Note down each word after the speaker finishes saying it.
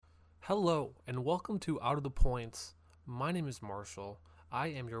Hello, and welcome to Out of the Points. My name is Marshall. I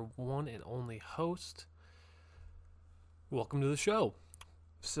am your one and only host. Welcome to the show.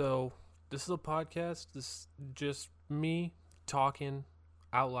 So, this is a podcast. This is just me talking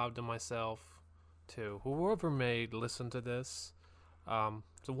out loud to myself, to whoever may listen to this.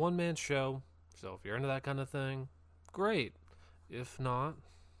 It's a one-man show, so if you're into that kind of thing, great. If not,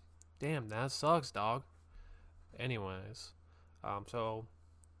 damn, that sucks, dog. Anyways, so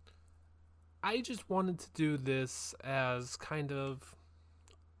I just wanted to do this as kind of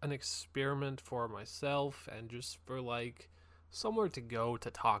an experiment for myself and just for like somewhere to go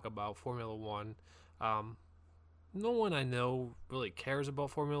to talk about Formula One. No one I know really cares about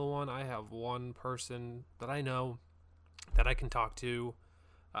Formula One. I have one person that I know that I can talk to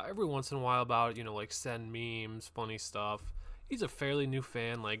every once in a while about, like send memes, funny stuff. He's a fairly new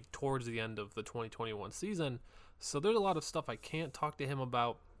fan, like towards the end of the 2021 season. So there's a lot of stuff I can't talk to him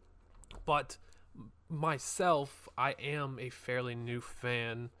about. But myself, I am a fairly new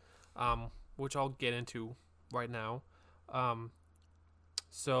fan, which I'll get into right now.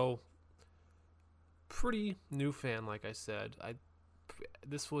 So pretty new fan, like I said.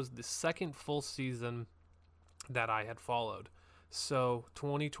 This was the second full season that I had followed. So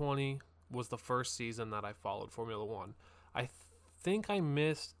 2020 was the first season that I followed Formula One. I think I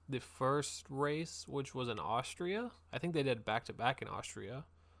missed the first race, which was in Austria. I think they did back-to-back in Austria.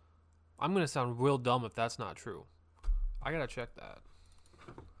 I'm going to sound real dumb if that's not true. I got to check that.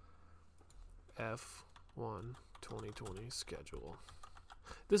 F1 2020 schedule.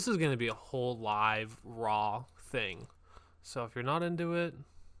 This is going to be a whole live, raw thing. So if you're not into it,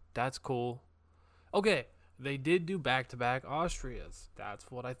 that's cool. Okay, they did do back-to-back Austrias.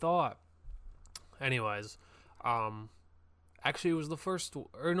 That's what I thought. Anyways, actually it was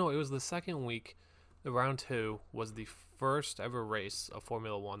it was the second week. The round 2 was the first ever race of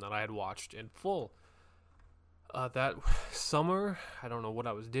Formula One that I had watched in full. That summer, I don't know what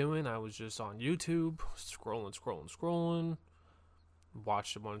I was doing. I was just on YouTube, scrolling.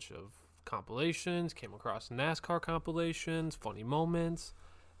 Watched a bunch of compilations, came across NASCAR compilations, funny moments.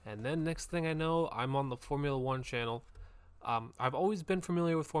 And then next thing I know, I'm on the Formula One channel. I've always been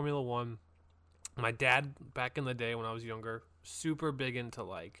familiar with Formula One. My dad, back in the day when I was younger, super big into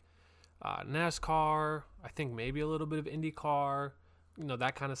like NASCAR, I think maybe a little bit of IndyCar,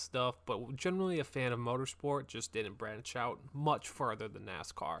 that kind of stuff, but generally a fan of motorsport, just didn't branch out much further than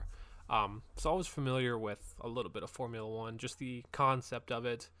NASCAR. So I was familiar with a little bit of Formula One, just the concept of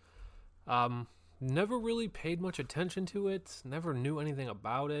it. Never really paid much attention to it, never knew anything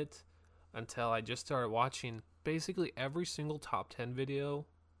about it until I just started watching basically every single top 10 video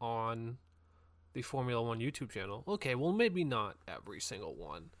on the Formula One YouTube channel. Okay, well maybe not every single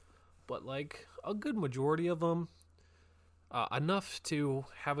one, but like a good majority of them, enough to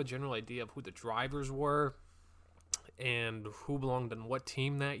have a general idea of who the drivers were and who belonged in what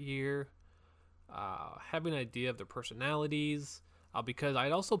team that year, having an idea of their personalities, because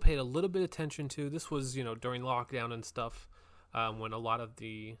I'd also paid a little bit of attention to, this was, during lockdown and stuff, when a lot of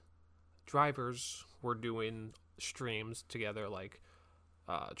the drivers were doing streams together, like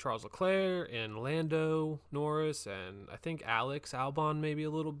Charles Leclerc and Lando Norris, and I think Alex Albon maybe a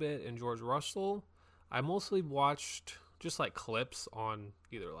little bit, and George Russell. I mostly watched just like clips on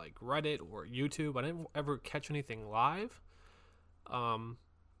either like Reddit or YouTube. I didn't ever catch anything live,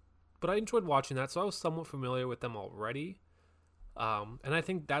 but I enjoyed watching that, so I was somewhat familiar with them already. And I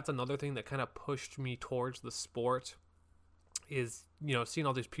think that's another thing that kind of pushed me towards the sport is, seeing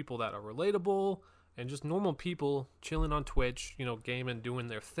all these people that are relatable and just normal people chilling on Twitch, gaming, doing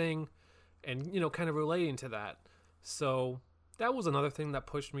their thing, and, kind of relating to that. So that was another thing that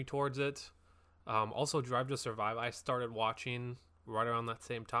pushed me towards it. Also, Drive to Survive, I started watching right around that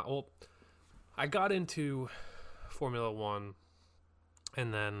same time. Well, I got into Formula One,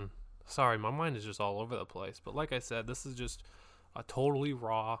 and then, sorry, my mind is just all over the place. But like I said, this is just a totally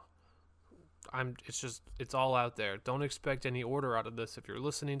raw. It's all out there. Don't expect any order out of this. If you're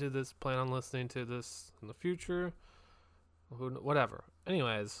listening to this, plan on listening to this in the future, whatever.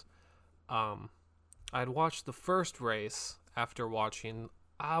 Anyways, I'd watched the first race after watching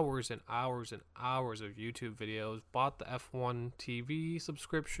hours and hours and hours of YouTube videos, bought the F1 TV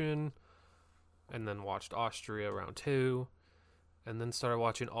subscription, and then watched Austria round 2, and then started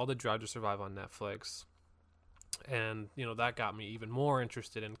watching all the Drive to Survive on Netflix. And, that got me even more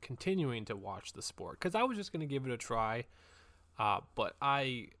interested in continuing to watch the sport, because I was just going to give it a try. But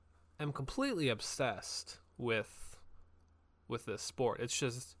I am completely obsessed with this sport. It's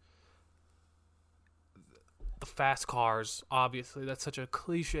just the fast cars, obviously. That's such a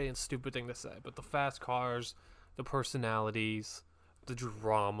cliche and stupid thing to say. But the fast cars, the personalities, the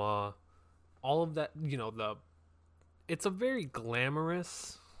drama, all of that, it's a very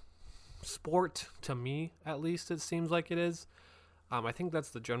glamorous sport to me, at least it seems like it is. I think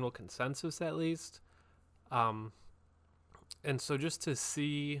that's the general consensus, at least. And so just to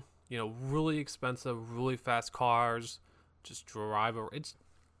see, really expensive, really fast cars just drive over, it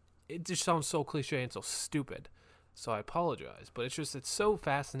just sounds so cliche and so stupid. So I apologize, but it's so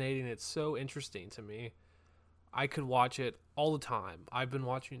fascinating. It's so interesting to me. I could watch it all the time. I've been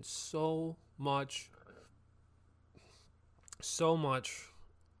watching so much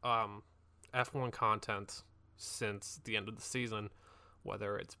F1 content since the end of the season,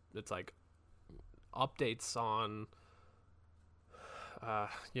 whether it's like updates on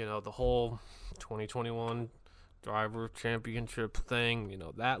the whole 2021 driver championship thing,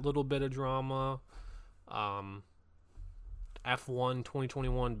 that little bit of drama, F1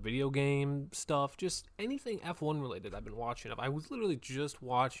 2021 video game stuff, just anything F1 related I've been watching. I was literally just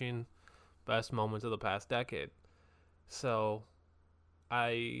watching best moments of the past decade. So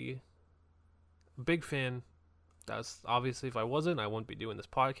big fan. That's obviously, if I wasn't, I wouldn't be doing this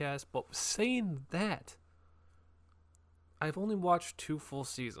podcast. But saying that, I've only watched 2 full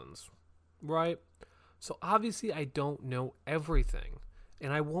seasons, right? So obviously I don't know everything,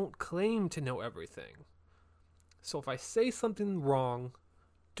 and I won't claim to know everything. So if I say something wrong,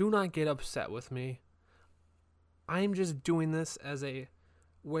 do not get upset with me. I'm just doing this as a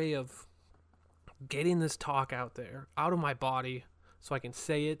way of getting this talk out there, out of my body, so I can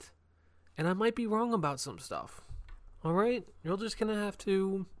say it. And I might be wrong about some stuff. All right? You're just going to have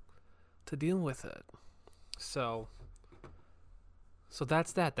to deal with it. So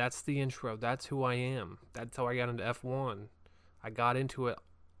that's that. That's the intro. That's who I am. That's how I got into F1. I got into it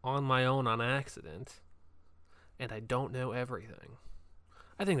on my own on accident. And I don't know everything.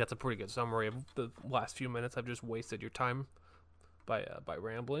 I think that's a pretty good summary of the last few minutes. I've just wasted your time by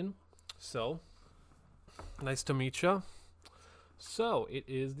rambling. So, nice to meet you. So, it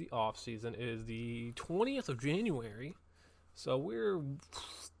is the off season. It is the 20th of January. So, we're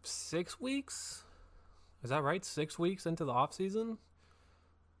 6 weeks? Is that right? 6 weeks into the off season?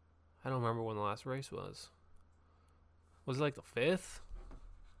 I don't remember when the last race was. Was it like the 5th?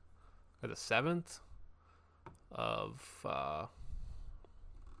 Or the 7th? Of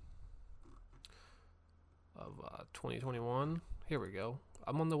 2021. Here we go.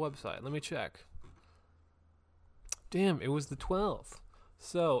 I'm on the website. Let me check. Damn, it was the 12th.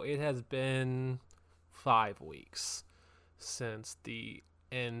 So it has been 5 weeks since the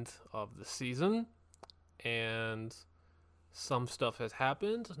end of the season, and some stuff has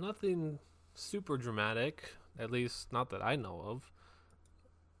happened. Nothing super dramatic, at least not that I know of.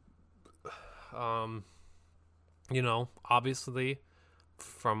 Obviously,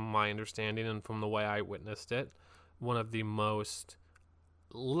 from my understanding and from the way I witnessed it, one of the most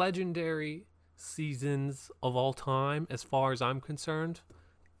legendary seasons of all time, as far as I'm concerned.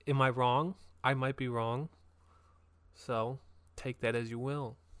 Am I wrong? I might be wrong. So, take that as you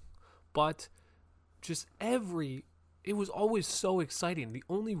will. But, it was always so exciting. The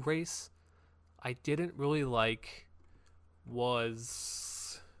only race I didn't really like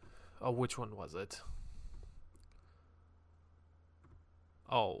was... which one was it?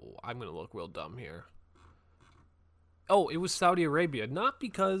 Oh, I'm going to look real dumb here. Oh, it was Saudi Arabia. Not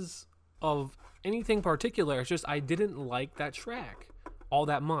because of anything particular. It's just I didn't like that track all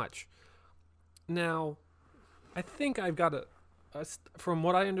that much. Now, I think I've got from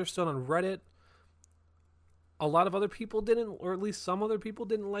what I understood on Reddit, a lot of other people didn't, or at least some other people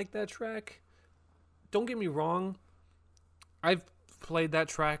didn't like that track. Don't get me wrong. I've played that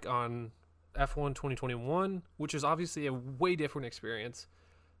track on F1 2021, which is obviously a way different experience.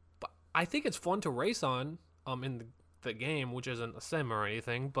 But I think it's fun to race on in the game, which isn't a sim or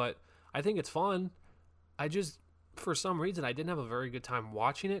anything, but I think it's fun. I just, for some reason, I didn't have a very good time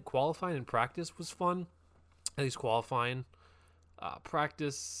watching it. Qualifying and practice was fun. At least qualifying.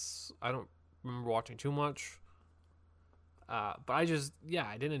 Practice, I don't remember watching too much. But I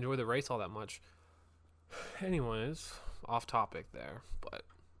didn't enjoy the race all that much. Anyways, off topic there, but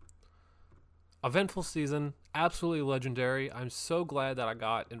eventful season, absolutely legendary. I'm so glad that I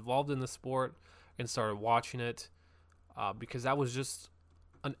got involved in the sport and started watching it, because that was just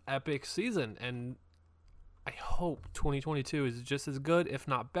an epic season, and I hope 2022 is just as good, if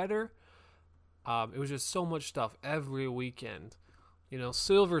not better. It was just so much stuff every weekend.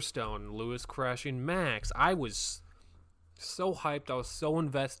 Silverstone, Lewis crashing Max. I was so hyped. I was so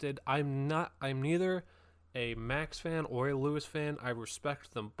invested. I'm neither a Max fan or a Lewis fan. I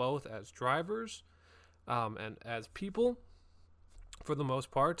respect them both as drivers, and as people. For the most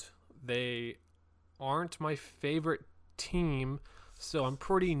part, they aren't my favorite team So I'm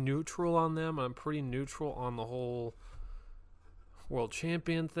pretty neutral on them. I'm pretty neutral on the whole world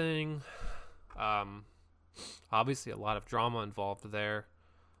champion thing. Obviously, a lot of drama involved there,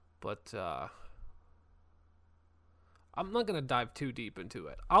 but I'm not going to dive too deep into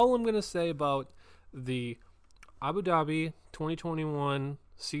it. All I'm going to say about the Abu Dhabi 2021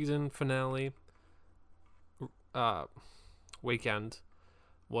 season finale weekend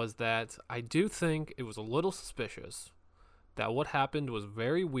was that I do think it was a little suspicious that what happened was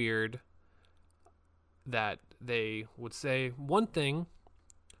very weird, that they would say one thing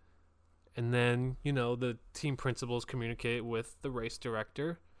and then, the team principals communicate with the race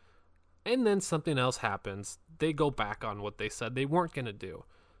director, and then something else happens. They go back on what they said they weren't going to do.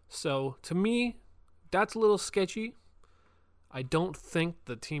 So, to me, that's a little sketchy. I don't think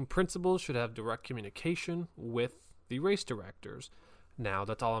the team principals should have direct communication with the race directors. Now,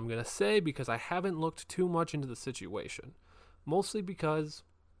 that's all I'm going to say because I haven't looked too much into the situation. Mostly because,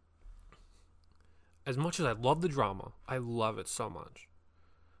 as much as I love the drama, I love it so much,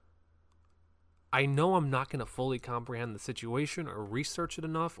 I know I'm not going to fully comprehend the situation or research it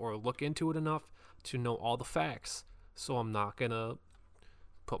enough or look into it enough to know all the facts. So I'm not going to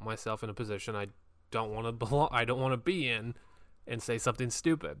put myself in a position I don't want to be in and say something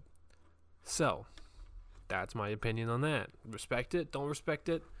stupid. So, that's my opinion on that. Respect it, don't respect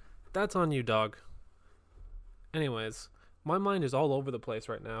it, that's on you, dog. Anyways, my mind is all over the place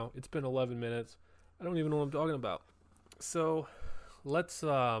right now. It's been 11 minutes. I don't even know what I'm talking about. So, let's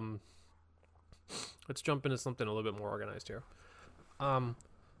jump into something a little bit more organized here.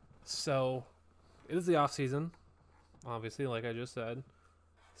 So it is the off season, obviously, like I just said.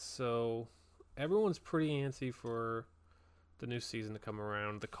 So everyone's pretty antsy for the new season to come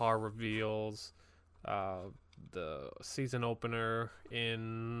around. The car reveals, the season opener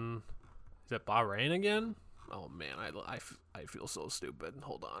in, is it Bahrain again? Oh man, I feel so stupid.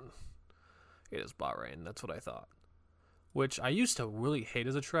 Hold on. It is Bahrain. That's what I thought. Which I used to really hate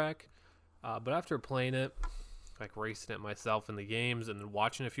as a track. But after playing it, like racing it myself in the games and then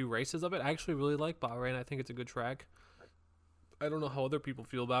watching a few races of it, I actually really like Bahrain. I think it's a good track. I don't know how other people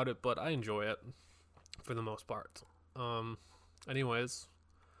feel about it, but I enjoy it for the most part. Anyways,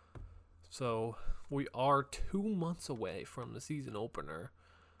 so we are 2 months away from the season opener.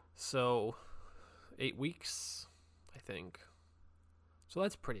 So 8 weeks, I think. So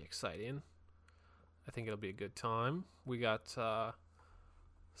that's pretty exciting. I think it'll be a good time. We got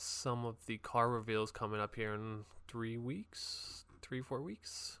some of the car reveals coming up here in 3 weeks, 4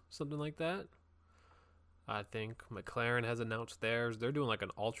 weeks, something like that. I think McLaren has announced theirs. They're doing like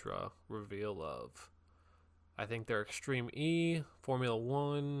an ultra reveal of, I think, their Extreme E, Formula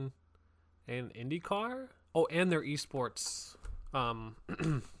One, and IndyCar. Oh, and their esports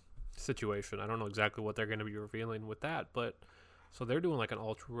situation. I don't know exactly what they're going to be revealing with that, but so they're doing like an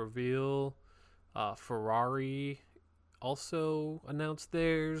ultra reveal. Ferrari also announced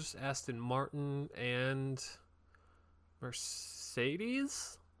theirs. Aston Martin and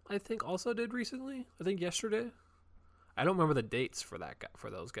Mercedes, I think, also did recently. I think yesterday. I don't remember the dates for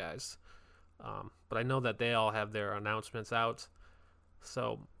those guys, but I know that they all have their announcements out.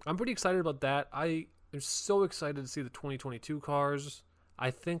 So I'm pretty excited about that. I am so excited to see the 2022 cars.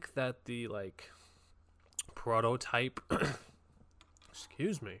 I think that the prototype,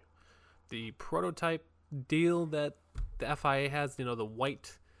 excuse me, the prototype deal that the FIA has, the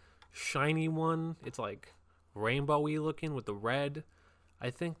white shiny one, it's like rainbowy looking with the red. I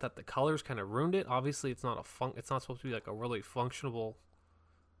think that the colors kind of ruined it. Obviously, it's not it's not supposed to be like a really functional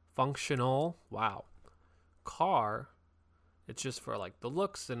car. It's just for like the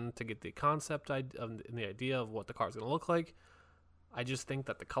looks and to get the concept and the idea of what the car is going to look like. I just think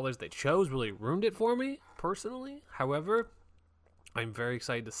that the colors they chose really ruined it for me personally. However, I'm very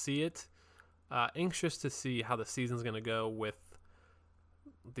excited to see it. Anxious to see how the season's going to go with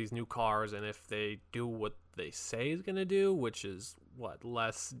these new cars and if they do what they say is going to do, which is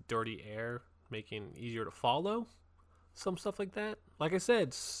less dirty air, making it easier to follow, some stuff like that. Like I said,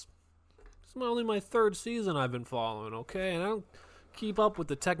 it's only my third season I've been following, okay, and I don't keep up with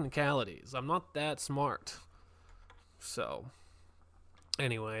the technicalities. I'm not that smart. So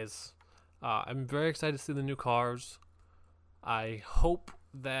anyways, I'm very excited to see the new cars. I hope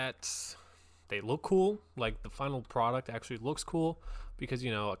that they look cool, like the final product actually looks cool, because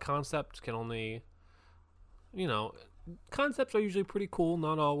a concept can only, concepts are usually pretty cool.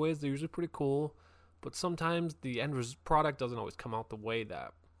 Not always. They're usually pretty cool, but sometimes the end product doesn't always come out the way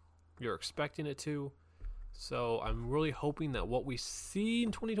that you're expecting it to. So I'm really hoping that what we see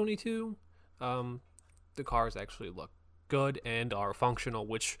in 2022, the cars actually look good and are functional,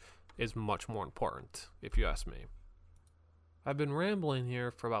 which is much more important, if you ask me. I've been rambling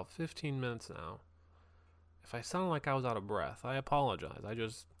here for about 15 minutes now. If I sound like I was out of breath, I apologize. I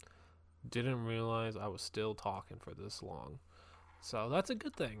just didn't realize I was still talking for this long. So that's a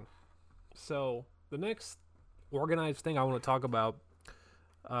good thing. So the next organized thing I want to talk about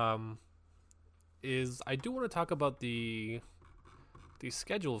is I do want to talk about the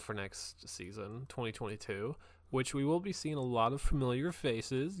schedule for next season, 2022, which we will be seeing a lot of familiar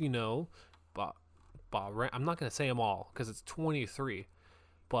faces, but I'm not going to say them all because it's 23,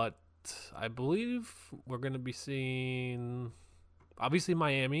 but I believe we're going to be seeing, obviously,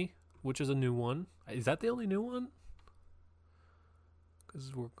 Miami, which is a new one. Is that the only new one?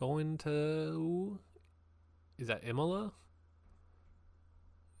 Because we're going to, is that Imola?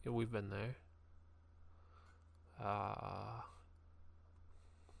 Yeah, we've been there.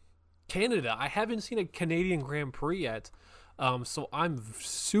 Canada. I haven't seen a Canadian Grand Prix yet, so I'm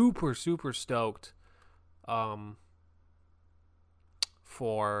super, super stoked to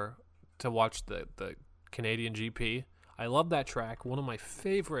watch the Canadian GP. I love that track. One of my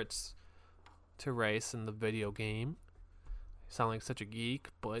favorites to race in the video game. I sound like such a geek,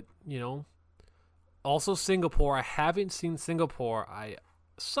 but also Singapore. I haven't seen Singapore. I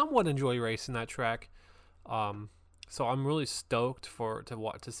somewhat enjoy racing that track. So I'm really stoked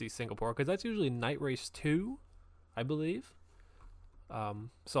to see Singapore because that's usually night race 2, I believe.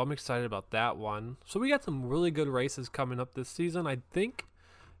 So I'm excited about that one. So we got some really good races coming up this season. I think,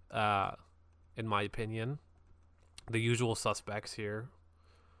 in my opinion, the usual suspects here.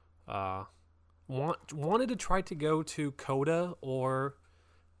 Wanted to try to go to COTA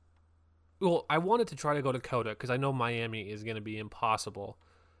I wanted to try to go to COTA because I know Miami is going to be impossible.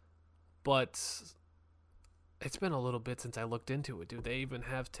 But it's been a little bit since I looked into it. Do they even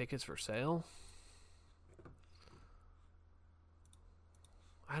have tickets for sale?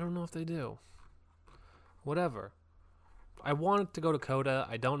 I don't know if they do. Whatever. I wanted to go to COTA.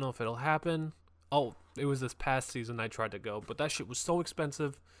 I don't know if it'll happen. Oh, it was this past season I tried to go, but that shit was so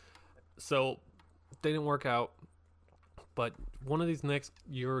expensive. So they didn't work out. But one of these next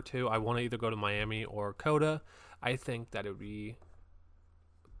year or two, I want to either go to Miami or COTA. I think that it would be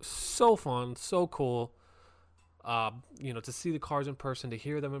so fun, so cool, to see the cars in person, to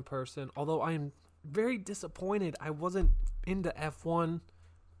hear them in person. Although I am very disappointed I wasn't into F1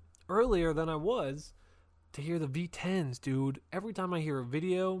 earlier than I was to hear the V10s, dude. Every time I hear a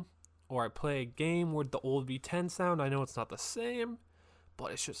video or I play a game with the old V10 sound, I know it's not the same,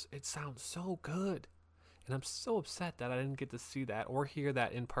 but it sounds so good. And I'm so upset that I didn't get to see that or hear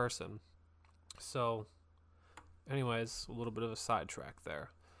that in person. So, anyways, a little bit of a sidetrack there.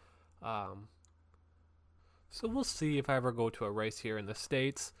 So we'll see if I ever go to a race here in the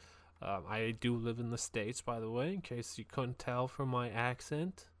States. I do live in the States, by the way, in case you couldn't tell from my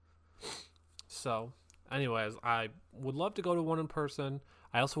accent. So, anyways, I would love to go to one in person.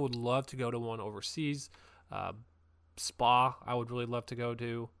 I also would love to go to one overseas. Spa, I would really love to go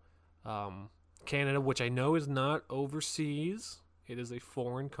to. Canada, which I know is not overseas. It is a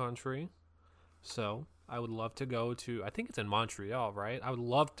foreign country. So, I would love to go to, I think it's in Montreal, right? I would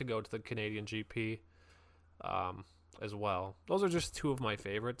love to go to the Canadian GP as well. Those are just two of my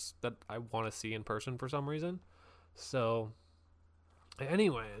favorites that I want to see in person for some reason. So,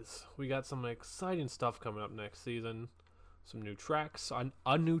 anyways, we got some exciting stuff coming up next season. Some new tracks,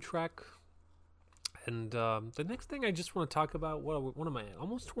 a new track. And the next thing I just want to talk about, what am I at?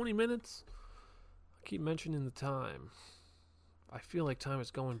 Almost 20 minutes? I keep mentioning the time. I feel like time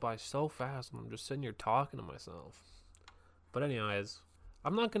is going by so fast and I'm just sitting here talking to myself. But anyways,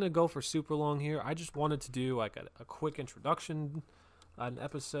 I'm not going to go for super long here. I just wanted to do like a quick introduction, an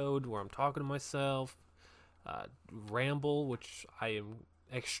episode where I'm talking to myself, ramble, which I am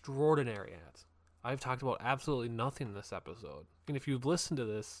extraordinary at. I've talked about absolutely nothing in this episode. And if you've listened to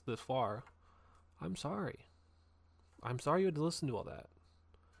this far, I'm sorry. I'm sorry you had to listen to all that.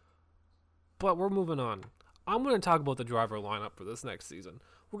 But we're moving on. I'm going to talk about the driver lineup for this next season.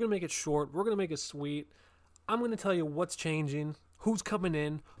 We're going to make it short. We're going to make it sweet. I'm going to tell you what's changing, who's coming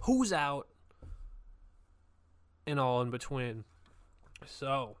in, who's out, and all in between.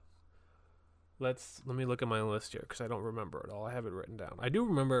 So, let me look at my list here because I don't remember it all. I have it written down. I do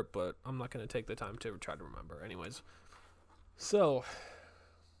remember it, but I'm not going to take the time to try to remember. Anyways, so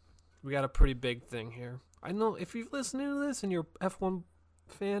we got a pretty big thing here. I know if you've listened to this and you're F1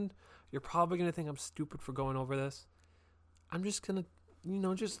 fan, you're probably going to think I'm stupid for going over this. I'm just going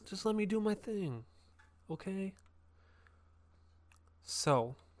to, just let me do my thing. Okay?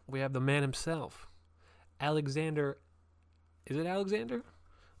 So, we have the man himself. Alexander. Is it Alexander?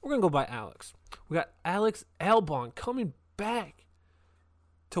 We're going to go by Alex. We got Alex Albon coming back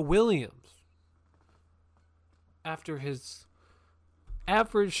to Williams after his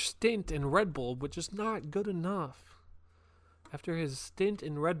average stint in Red Bull, which is not good enough. After his stint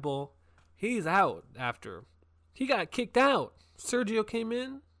in Red Bull, he's out after. He got kicked out. Sergio came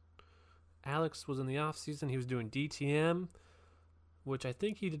in. Alex was in the offseason. He was doing DTM, which I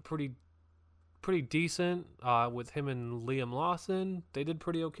think he did pretty decent with him and Liam Lawson. They did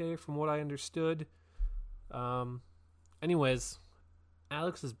pretty okay from what I understood. Anyways,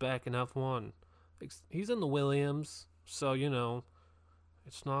 Alex is back in F1. He's in the Williams, so,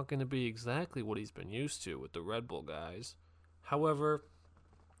 it's not going to be exactly what he's been used to with the Red Bull guys. However,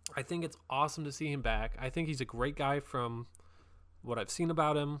 I think it's awesome to see him back. I think he's a great guy from what I've seen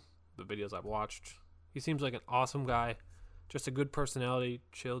about him, the videos I've watched. He seems like an awesome guy. Just a good personality,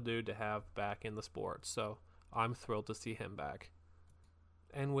 chill dude to have back in the sport. So I'm thrilled to see him back.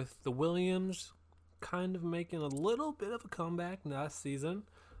 And with the Williams kind of making a little bit of a comeback last season,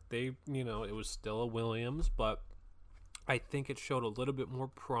 it was still a Williams, but I think it showed a little bit more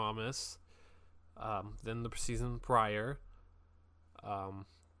promise than the season prior.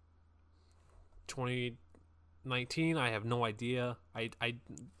 2019, I have no idea.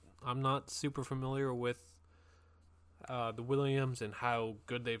 I'm not super familiar with the Williams and how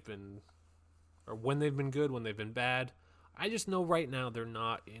good they've been, or when they've been good, when they've been bad. I just know right now they're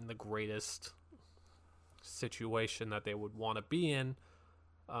not in the greatest situation that they would want to be in.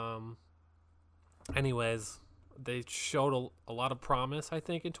 Anyways, they showed a lot of promise, I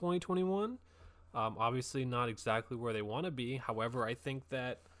think, in 2021. Obviously not exactly where they want to be. However, I think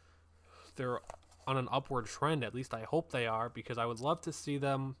that they're on an upward trend. At least I hope they are, because I would love to see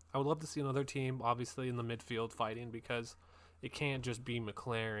them. I would love to see another team, obviously, in the midfield fighting, because it can't just be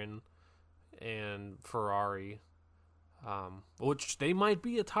McLaren and Ferrari, which they might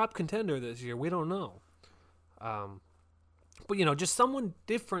be a top contender this year. We don't know. But, just someone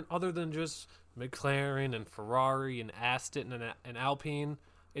different other than just McLaren and Ferrari and Aston and Alpine.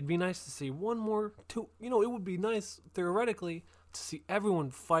 It'd be nice to see one more, two. It would be nice, theoretically, to see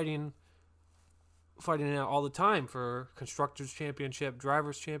everyone fighting out all the time for Constructors' Championship,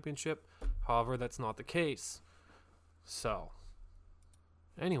 Drivers' Championship. However, that's not the case. So,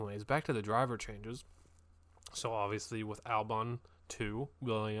 anyways, back to the driver changes. So, obviously, with Albon to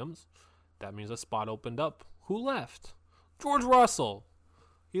Williams, that means a spot opened up. Who left? George Russell.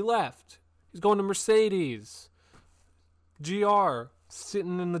 He left. He's going to Mercedes. GR,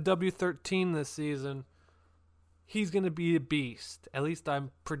 sitting in the W13 this season. He's going to be a beast. At least I'm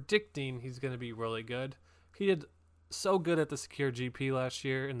predicting he's going to be really good. He did so good at the Secure GP last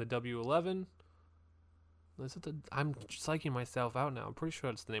year in the W11. I'm psyching myself out now. I'm pretty sure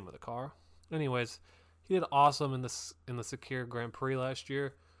that's the name of the car. Anyways, he did awesome in the Secure Grand Prix last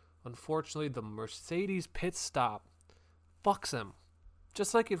year. Unfortunately, the Mercedes pit stop fucks him.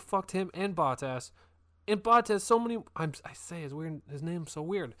 Just like it fucked him and Bottas. And Bottas, I say his name's so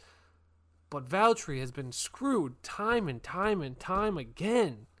weird. But Valtteri has been screwed time and time and time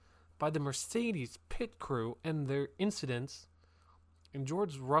again by the Mercedes pit crew and their incidents. And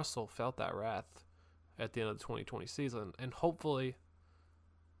George Russell felt that wrath at the end of the 2020 season. And hopefully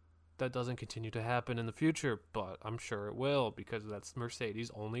that doesn't continue to happen in the future. But I'm sure it will, because that's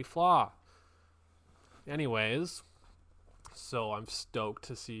Mercedes' only flaw. Anyways, so I'm stoked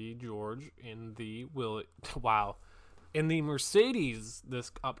to see George in the Mercedes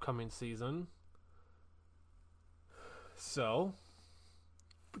this upcoming season. So,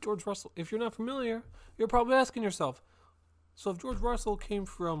 but George Russell, if you're not familiar, you're probably asking yourself, so if George Russell came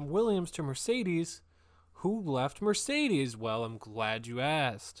from Williams to Mercedes, who left Mercedes? Well, I'm glad you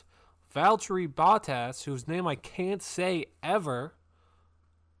asked. Valtteri Bottas, whose name I can't say ever,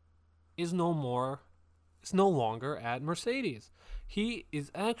 is no longer at Mercedes. He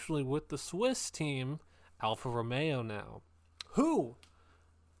is actually with the Swiss team Alfa Romeo now, who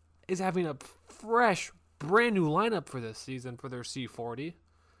is having a fresh, brand new lineup for this season for their C40.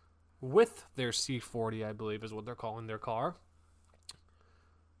 With their C40, I believe is what they're calling their car.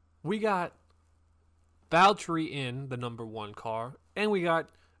 We got Valtteri in the number 1 car, and we got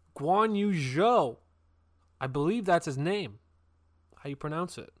Guan Yu Zhou, I believe that's his name, how you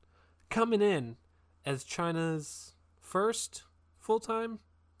pronounce it, coming in as China's first full-time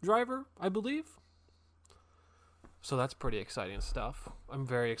driver, I believe. So that's pretty exciting stuff. I'm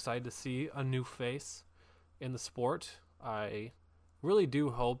very excited to see a new face in the sport. I really do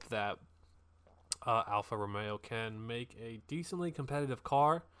hope that Alfa Romeo can make a decently competitive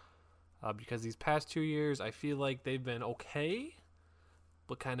car, because these past 2 years I feel like they've been okay,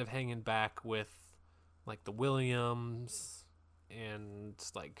 but kind of hanging back with like the Williams and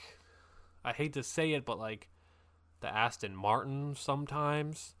like, I hate to say it, but like the Aston Martin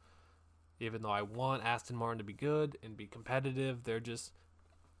sometimes. Even though I want Aston Martin to be good and be competitive, they're just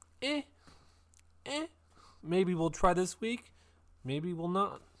eh. Maybe we'll try this week. Maybe we'll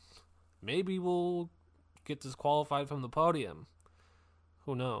not. Maybe we'll get disqualified from the podium.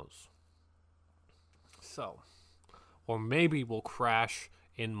 Who knows? So, or maybe we'll crash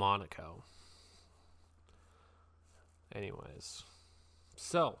in Monaco. Anyways,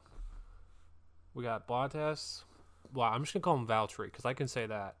 so we got Bottas. Well, I'm just gonna call him Valtteri because I can say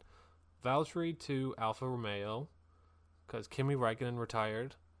that. Valtteri to Alfa Romeo because Kimi Räikkönen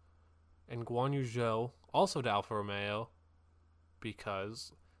retired, and Guan Yu Zhou also to Alfa Romeo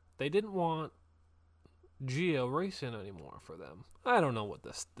because they didn't want Gio racing anymore for them. I don't know what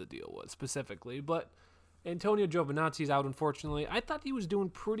the deal was specifically, but Antonio Giovinazzi's out, unfortunately. I thought he was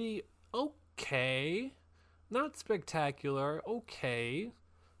doing pretty okay. Not spectacular. Okay.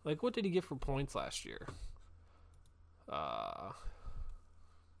 Like, what did he get for points last year?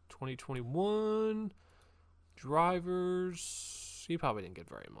 2021 drivers. He probably didn't get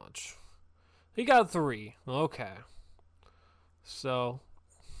very much. He got 3. Okay. So,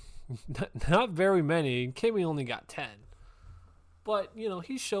 not very many. Kimi only got 10. But,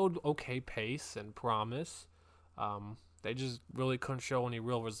 he showed okay pace and promise. They just really couldn't show any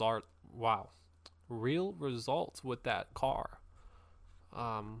real result. Wow. Real results with that car.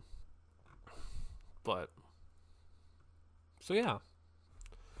 So yeah.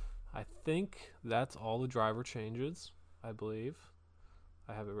 I think that's all the driver changes, I believe.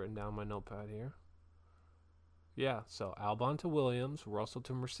 I have it written down on my notepad here. Yeah, so Albon to Williams, Russell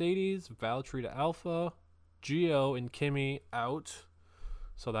to Mercedes, Valtteri to Alfa, Gio and Kimi out.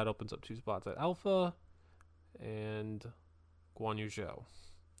 So that opens up 2 spots at Alfa and Guan Yu Zhou.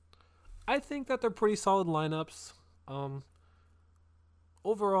 I think that they're pretty solid lineups.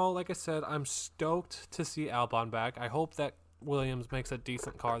 Overall, like I said, I'm stoked to see Albon back. I hope that Williams makes a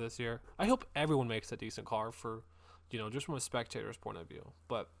decent car this year. I hope everyone makes a decent car for, just from a spectator's point of view.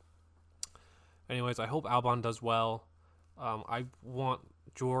 But anyways, I hope Albon does well. I want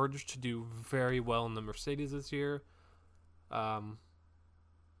George to do very well in the Mercedes this year. Like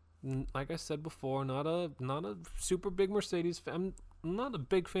I said before, not a super big Mercedes fan. I'm not a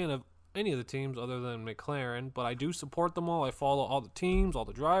big fan of any of the teams other than McLaren, but I do support them all. I follow all the teams, all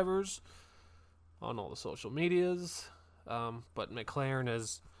the drivers, on all the social medias. But McLaren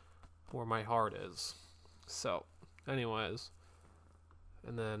is where my heart is. So, anyways,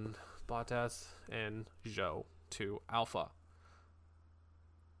 and then Bottas and Zhou to Alfa.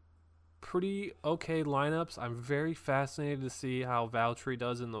 Pretty okay lineups. I'm very fascinated to see how Valtteri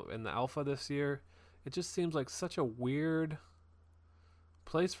does in the Alfa this year. It just seems like such a weird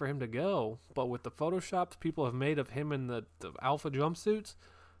place for him to go, but with the photoshops people have made of him in the Alfa jumpsuits,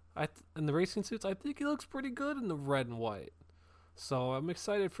 in the racing suits, I think he looks pretty good in the red and white. So I'm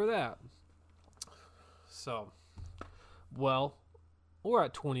excited for that. So, well, we're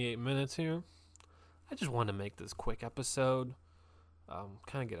at 28 minutes here. I just wanted to make this quick episode.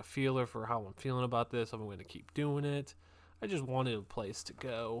 Kind of get a feeler for how I'm feeling about this. I'm going to keep doing it. I just wanted a place to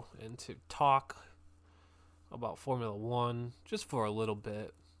go and to talk about Formula One just for a little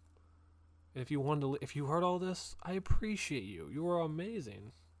bit. If you heard all this, I appreciate you. You are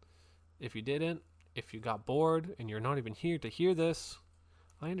amazing. If you didn't, if you got bored and you're not even here to hear this,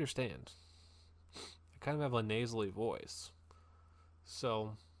 I understand. I kind of have a nasally voice.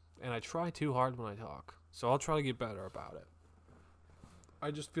 So, and I try too hard when I talk. So I'll try to get better about it. I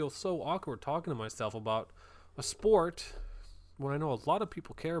just feel so awkward talking to myself about a sport when I know a lot of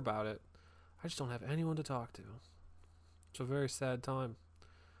people care about it. I just don't have anyone to talk to. It's a very sad time.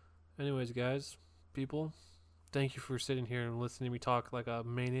 Anyways, guys, people, thank you for sitting here and listening to me talk like a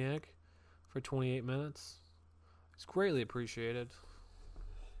maniac for 28 minutes. It's greatly appreciated.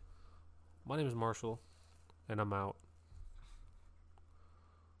 My name is Marshall, and I'm out.